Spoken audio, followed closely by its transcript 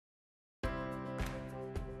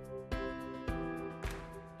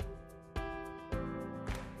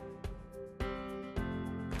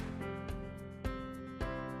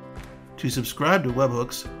To subscribe to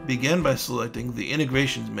Webhooks, begin by selecting the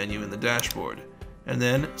Integrations menu in the dashboard, and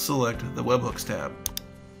then select the Webhooks tab.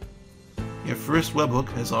 Your first webhook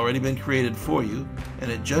has already been created for you,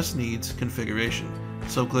 and it just needs configuration,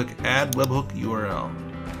 so click Add Webhook URL.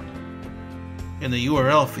 In the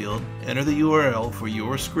URL field, enter the URL for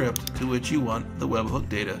your script to which you want the webhook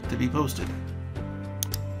data to be posted.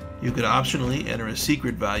 You could optionally enter a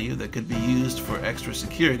secret value that could be used for extra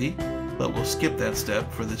security, but we'll skip that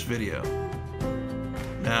step for this video.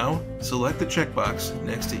 Now, select the checkbox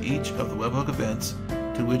next to each of the webhook events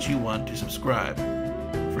to which you want to subscribe.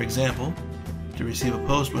 For example, to receive a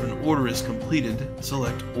post when an order is completed,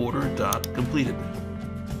 select Order.completed.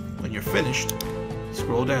 When you're finished,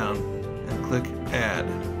 scroll down and click Add.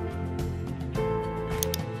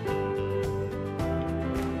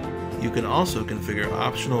 You can also configure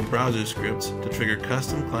optional browser scripts to trigger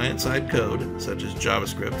custom client-side code, such as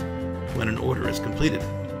JavaScript, when an order is completed.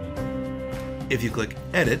 If you click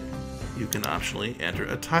Edit, you can optionally enter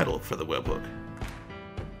a title for the webhook.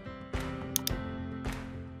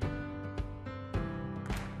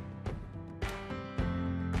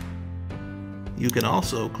 You can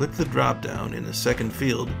also click the drop-down in the second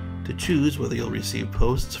field to choose whether you'll receive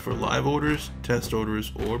posts for live orders, test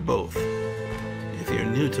orders, or both. If you're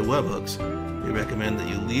new to webhooks, we recommend that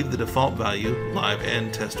you leave the default value, live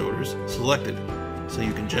and test orders, selected, so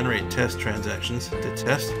you can generate test transactions to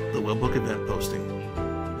test the webhook event posting.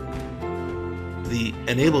 The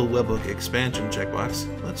Enable Webhook Expansion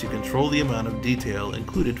checkbox lets you control the amount of detail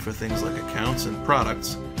included for things like accounts and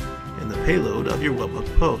products in the payload of your webhook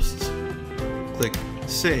posts. Click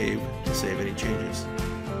Save to save any changes.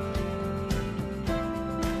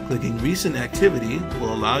 Clicking Recent Activity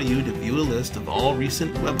will allow you to view a list of all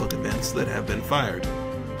recent webhook events that have been fired,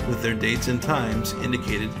 with their dates and times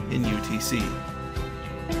indicated in UTC.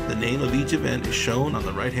 The name of each event is shown on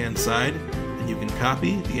the right-hand side, and you can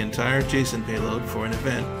copy the entire JSON payload for an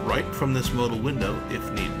event right from this modal window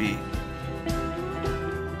if need be.